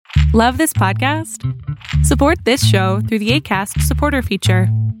Love this podcast? Support this show through the Acast supporter feature.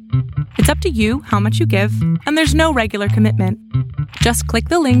 It's up to you how much you give, and there's no regular commitment. Just click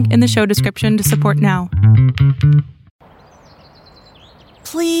the link in the show description to support now.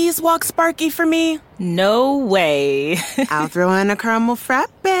 Please walk Sparky for me. No way. I'll throw in a caramel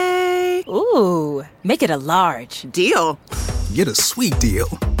frappe. Ooh, make it a large. Deal. Get a sweet deal.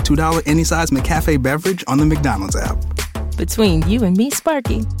 $2 any size McCafe beverage on the McDonald's app. Between you and me,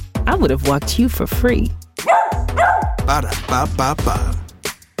 Sparky, I would have walked you for free. Ba-da-ba-ba-ba.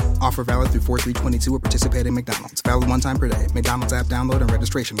 Offer valid through 4/3/22 at participating McDonald's. Valid one time per day. McDonald's app download and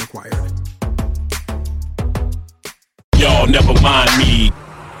registration required. Y'all never mind me.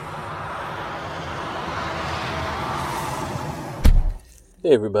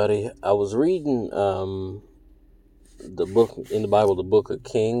 Hey everybody, I was reading the book in the Bible, the book of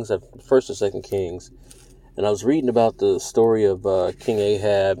Kings, First or Second Kings, and I was reading about the story of King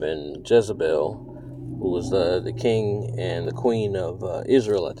Ahab and Jezebel, who was the king and the queen of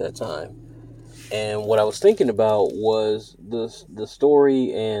Israel at that time. And what I was thinking about was the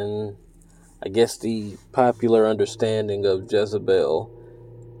story and I guess the popular understanding of Jezebel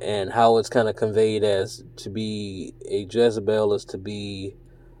and how it's kind of conveyed as to be a Jezebel is to be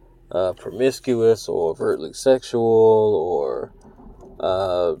promiscuous or overtly sexual or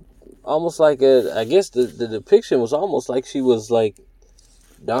almost like I guess the depiction was almost like she was like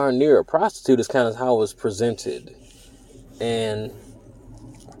darn near a prostitute is kind of how it was presented. And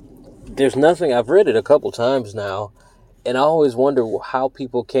there's nothing, I've read it a couple times now, and I always wonder how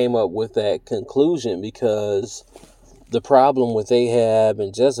people came up with that conclusion, because the problem with Ahab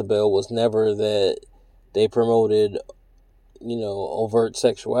and Jezebel was never that they promoted, overt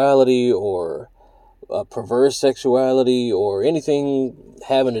sexuality or perverse sexuality or anything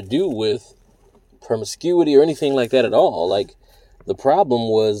having to do with promiscuity or anything like that at all. Like, the problem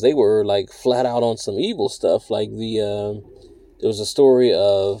was they were like flat out on some evil stuff. Like there was a story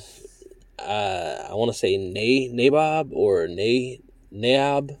of I want to say Nabob or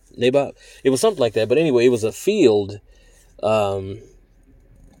Nahab. It was something like that. But anyway, it was a field and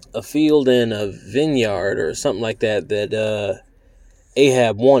a vineyard or something like that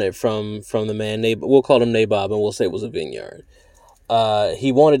Ahab wanted from the man. We'll call him Nabob, and we'll say it was a vineyard.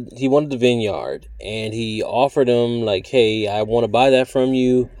 He wanted the vineyard, and he offered him like, hey, I want to buy that from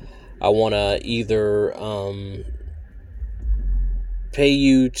you. I want to either pay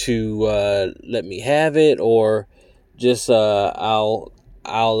you to let me have it, or just I'll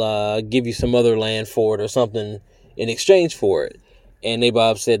give you some other land for it or something in exchange for it. And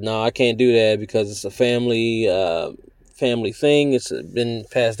Nabob said, no, I can't do that because it's a family thing. It's been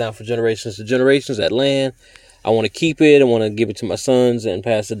passed down for generations to generations, that land. I want to keep it. I want to give it to my sons and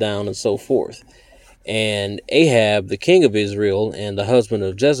pass it down and so forth. And Ahab, the king of Israel and the husband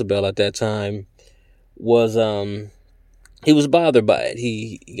of Jezebel at that time, was he was bothered by it.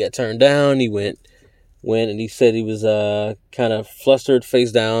 He got turned down. He went and he said he was kind of flustered,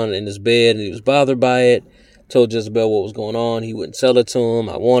 face down in his bed, and he was bothered by it. Told Jezebel what was going on. He wouldn't sell it to him.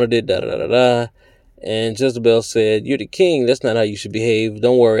 I wanted it, da-da-da-da-da. And Jezebel said, you're the king. That's not how you should behave.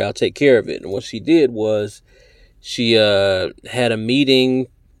 Don't worry, I'll take care of it. And what she did was she had a meeting,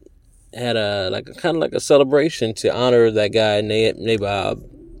 had a kind of like a celebration to honor that guy, Nabob.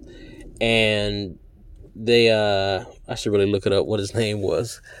 And they, I should really look it up what his name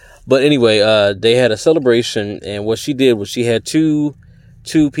was. But anyway, they had a celebration, and what she did was she had two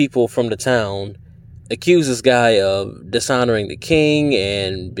people from the town accuse this guy of dishonoring the king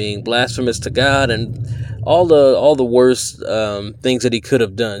and being blasphemous to God and all the worst things that he could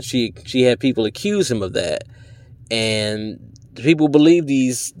have done. She had people accuse him of that, and the people believe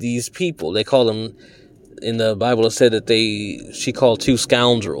these people. They call them, in the Bible it said that she called two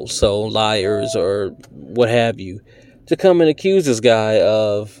scoundrels, so liars or what have you, to come and accuse this guy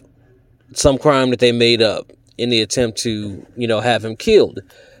of some crime that they made up in the attempt to, have him killed.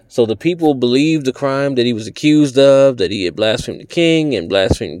 So the people believed the crime that he was accused of, that he had blasphemed the king and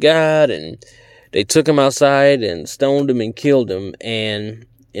blasphemed God, and they took him outside and stoned him and killed him. And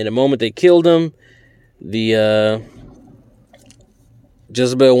in the moment they killed him, the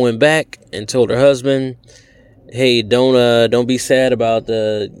Jezebel went back and told her husband, hey, don't be sad about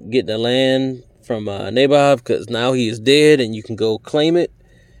getting the land from Nabob, because now he is dead and you can go claim it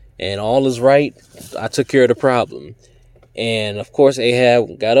and all is right. I took care of the problem. And of course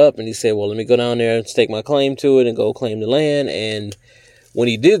Ahab got up and he said, well, let me go down there and stake my claim to it and go claim the land. And when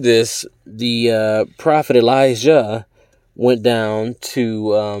he did this, the prophet Elijah went down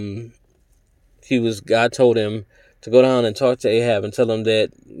to God told him to go down and talk to Ahab and tell him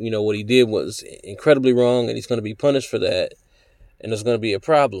that, what he did was incredibly wrong and he's going to be punished for that. and there's going to be a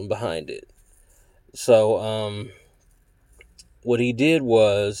problem behind it. So, what he did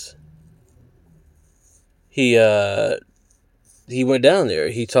was he went down there.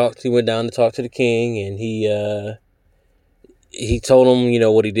 He went down to talk to the king, and he told him,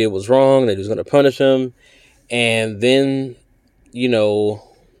 what he did was wrong, that he was going to punish him. And then,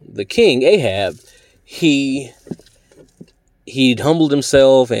 the king, Ahab, he humbled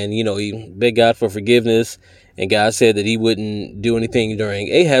himself, and, he begged God for forgiveness. And God said that he wouldn't do anything during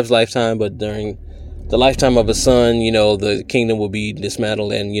Ahab's lifetime, but during the lifetime of his son, the kingdom would be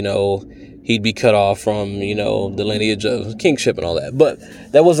dismantled, and, he'd be cut off from, the lineage of kingship and all that. But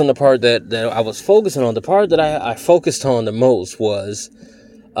that wasn't the part that I was focusing on. The part that I focused on the most was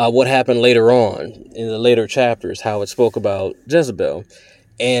what happened later on in the later chapters, how it spoke about Jezebel.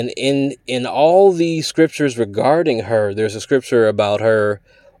 And in all the scriptures regarding her, there's a scripture about her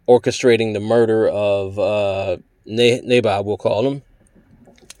orchestrating the murder of Nabal, we'll call him.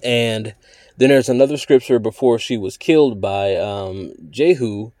 And then there's another scripture before she was killed by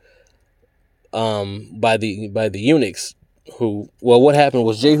Jehu, by the eunuchs. What happened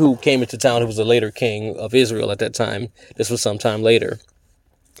was Jehu came into town, who was a later king of Israel at that time. This was sometime later.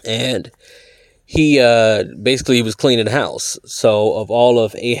 And he was cleaning the house. So of all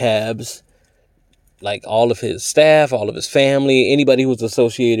of Ahab's, like all of his staff, all of his family, anybody who was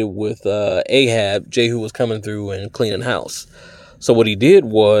associated with Ahab, Jehu was coming through and cleaning house. So what he did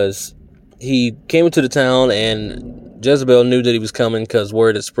was he came into the town, and Jezebel knew that he was coming because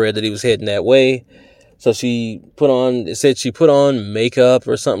word had spread that he was heading that way. So she put on makeup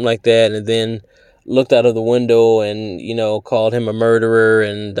or something like that, and then looked out of the window and, called him a murderer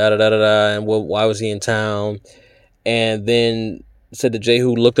and da-da-da-da-da, and why was he in town? And then said that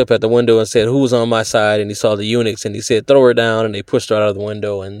Jehu looked up at the window and said, who was on my side? And he saw the eunuchs, and he said, throw her down, and they pushed her out of the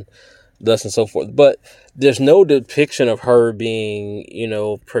window, and thus and so forth. But there's no depiction of her being,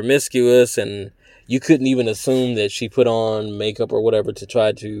 promiscuous, and you couldn't even assume that she put on makeup or whatever to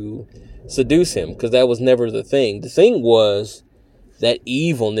try to seduce him, because that was never the thing. The thing was that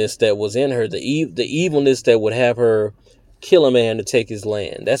evilness that was in her, the evilness that would have her kill a man to take his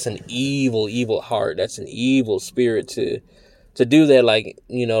land. That's an evil, evil heart. That's an evil spirit to do that, like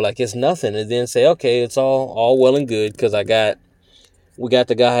it's nothing, and then say, okay, it's all well and good because we got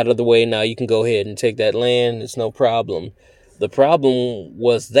the guy out of the way. Now you can go ahead and take that land. It's no problem. The problem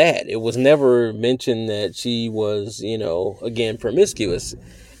was that it was never mentioned that she was, again, promiscuous.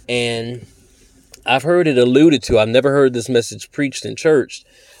 And I've heard it alluded to. I've never heard this message preached in church,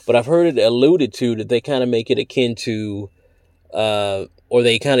 but I've heard it alluded to that they kind of make it akin to, or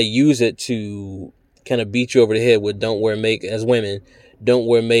they kind of use it to kind of beat you over the head with as women, don't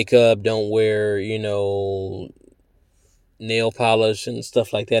wear makeup, don't wear, nail polish and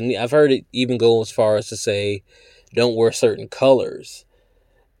stuff like that. And I've heard it even go as far as to say, don't wear certain colors.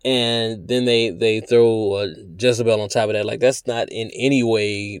 And then they throw Jezebel on top of that. Like, that's not in any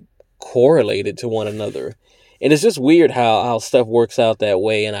way correlated to one another. And it's just weird how stuff works out that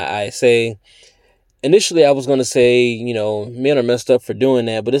way. And I say, initially I was going to say, men are messed up for doing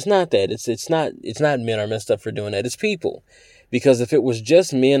that, but it's not that. It's not men are messed up for doing that. It's people. Because if it was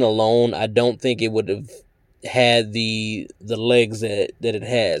just men alone, I don't think it would have had the legs that it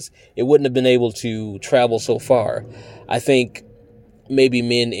has. It wouldn't have been able to travel so far. I think maybe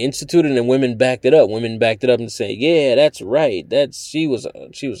men instituted and women backed it up. Women backed it up and say, yeah, that's right. She was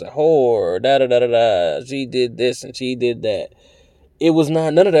a whore, da da da da da. She did this and she did that. It was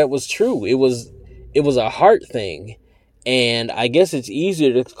not, none of that was true. It was a heart thing. And I guess it's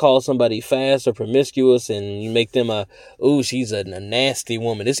easier to call somebody fast or promiscuous and you make them she's a nasty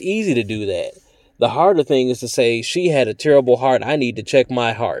woman. It's easy to do that. The harder thing is to say, she had a terrible heart. I need to check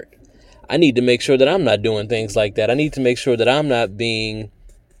my heart. I need to make sure that I'm not doing things like that. I need to make sure that I'm not being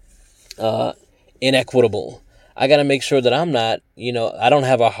inequitable. I got to make sure that I'm not, I don't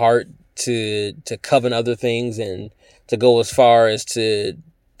have a heart to covet other things and to go as far as to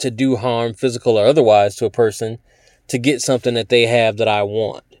do harm, physical or otherwise, to a person to get something that they have that I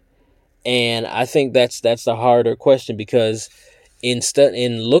want. And I think that's the harder question, because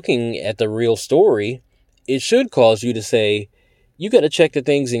in looking at the real story, it should cause you to say, you got to check the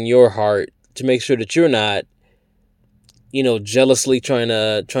things in your heart to make sure that you're not, jealously trying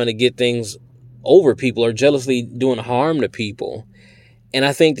to get things over people or jealously doing harm to people. And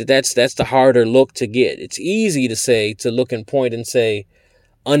I think that's the harder look to get. It's easy to look and point and say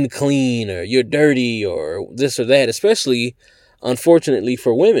unclean or you're dirty or this or that, especially, unfortunately,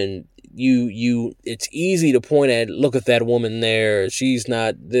 for women. It's easy to point at, look at that woman there, she's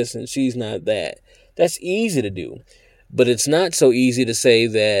not this and she's not that. That's easy to do. But it's not so easy to say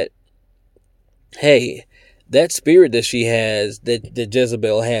that, hey, that spirit that she has, that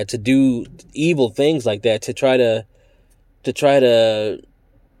Jezebel had, to do evil things like that, to try to,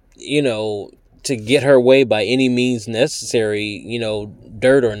 to get her way by any means necessary,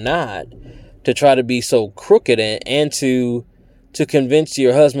 dirt or not, to try to be so crooked and to convince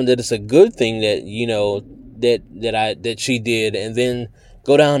your husband that it's a good thing that, that she did, and then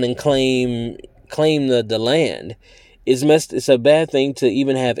go down and claim the land. It's a bad thing to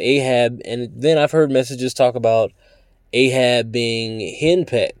even have Ahab. And then I've heard messages talk about Ahab being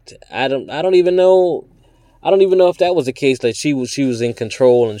henpecked. I don't even know if that was the case, that she was in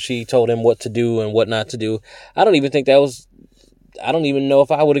control and she told him what to do and what not to do. I don't even know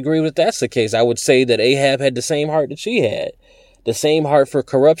if I would agree with that's the case. I would say that Ahab had the same heart that she had, the same heart for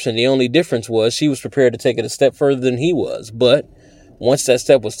corruption. The only difference was she was prepared to take it a step further than he was. But once that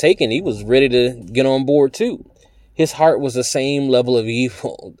step was taken, he was ready to get on board too. His heart was the same level of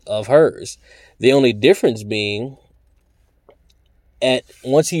evil of hers. The only difference being,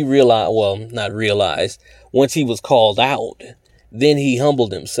 once he was called out, then he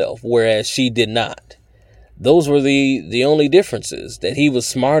humbled himself, whereas she did not. Those were the only differences, that he was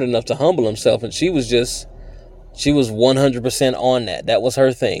smart enough to humble himself, and she was 100% on that. That was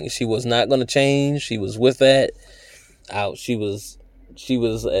her thing. She was not going to change. She was with that. She was,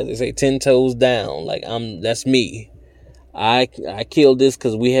 as they say, 10 toes down. Like, that's me. I killed this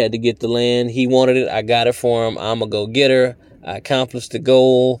because we had to get the land. He wanted it. I got it for him. I'm a go-getter. I accomplished the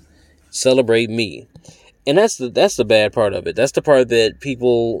goal. Celebrate me. And that's the bad part of it. That's the part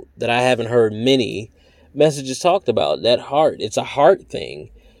that I haven't heard many messages talked about. That heart. It's a heart thing.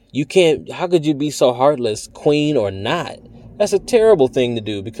 How could you be so heartless, queen or not? That's a terrible thing to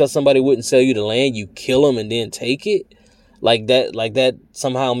do. Because somebody wouldn't sell you the land, you kill them and then take it. Like that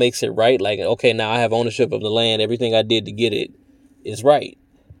somehow makes it right. Like, okay, now I have ownership of the land. Everything I did to get it is right.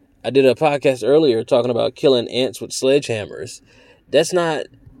 I did a podcast earlier talking about killing ants with sledgehammers. That's not,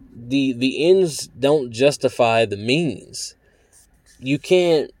 the ends don't justify the means. You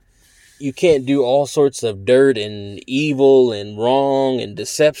can't do all sorts of dirt and evil and wrong and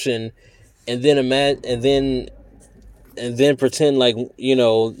deception and then pretend like,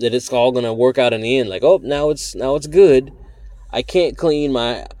 that it's all going to work out in the end. Like, oh, now it's good. I can't clean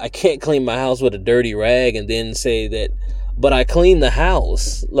my house with a dirty rag and then say that, but I cleaned the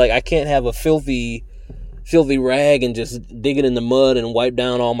house. Like, I can't have a filthy rag and just dig it in the mud and wipe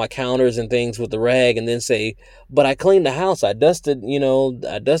down all my counters and things with the rag and then say, but I cleaned the house. I dusted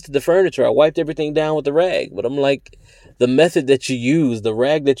the furniture. I wiped everything down with the rag. But I'm like, the method that you used, the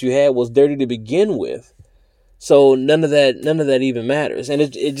rag that you had was dirty to begin with. So none of that even matters. And I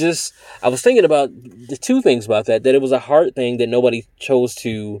was thinking about the two things about that it was a heart thing that nobody chose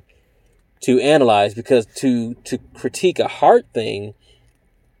to analyze, because to critique a heart thing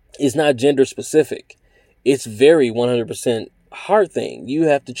is not gender specific. It's very 100% heart thing. You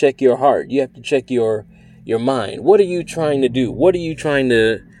have to check your heart. You have to check your mind. What are you trying to do? What are you trying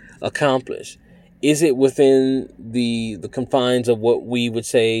to accomplish? Is it within the confines of what we would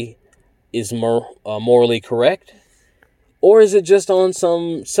say is morally correct? Or is it just on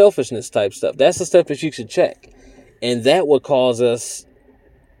some selfishness type stuff? That's the stuff that you should check. And that would cause us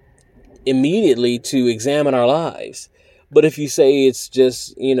immediately to examine our lives. But if you say it's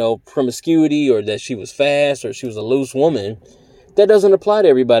just, promiscuity, or that she was fast, or she was a loose woman, that doesn't apply to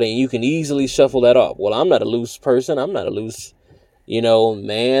everybody. And you can easily shuffle that off. Well, I'm not a loose person. I'm not a loose,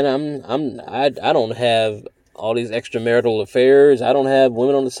 man. I don't have all these extramarital affairs. I don't have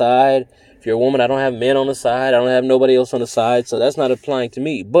women on the side. If you're a woman, I don't have men on the side. I don't have nobody else on the side. So that's not applying to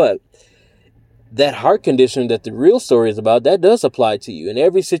me. But that heart condition that the real story is about, that does apply to you in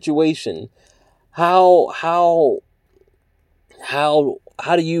every situation. How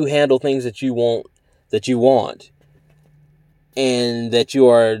do you handle things that you want and that you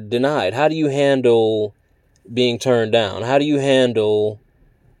are denied? How do you handle being turned down? How do you handle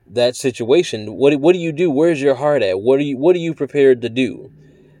that situation? What do you do? Where's your heart at? What are you prepared to do?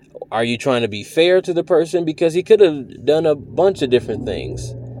 Are you trying to be fair to the person? Because he could have done a bunch of different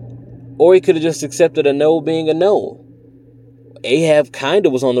things. Or he could have just accepted a no being a no. Ahab kind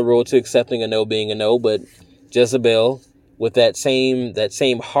of was on the road to accepting a no being a no, but Jezebel, with that same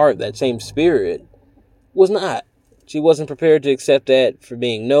heart, that same spirit, was not. She wasn't prepared to accept that for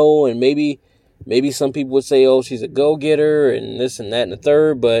being no. And maybe some people would say, oh, she's a go-getter and this and that and the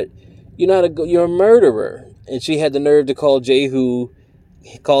third, but you're a murderer. And she had the nerve to call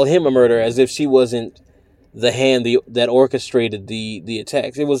him a murderer, as if she wasn't the hand that orchestrated the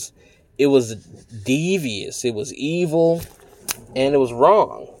attacks. It was devious, it was evil, and it was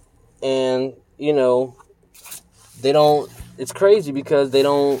wrong. And it's crazy because they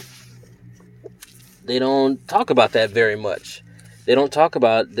don't they don't talk about that very much. They don't talk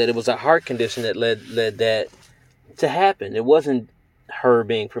about that it was a heart condition that led that to happen. It wasn't her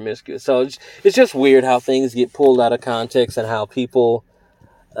being promiscuous. So it's just weird how things get pulled out of context and how people,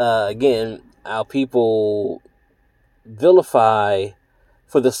 how people vilify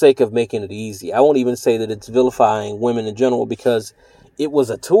for the sake of making it easy. I won't even say that it's vilifying women in general, because it was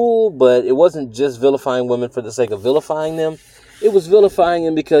a tool, but it wasn't just vilifying women for the sake of vilifying them. It was vilifying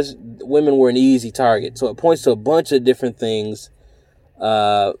them because women were an easy target. So it points to a bunch of different things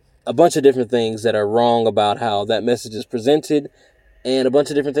that are wrong about how that message is presented, and a bunch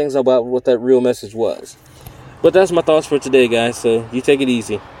of different things about what that real message was. But that's my thoughts for today, guys, so you take it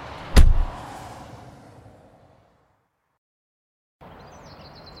easy.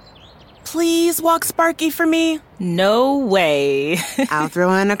 Please walk Sparky for me. No way. I'll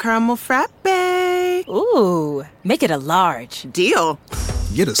throw in a caramel frappe. Ooh, make it a large. Deal.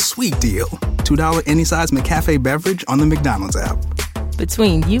 Get a sweet deal. $2 any size McCafe beverage on the McDonald's app.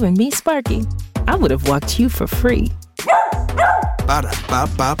 Between you and me, Sparky, I would have walked you for free.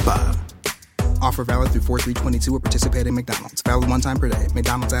 Ba-da-ba-ba-ba. Offer valid through 4/3/22 at participating McDonald's. Valid one time per day.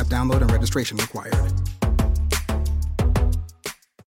 McDonald's app download and registration required.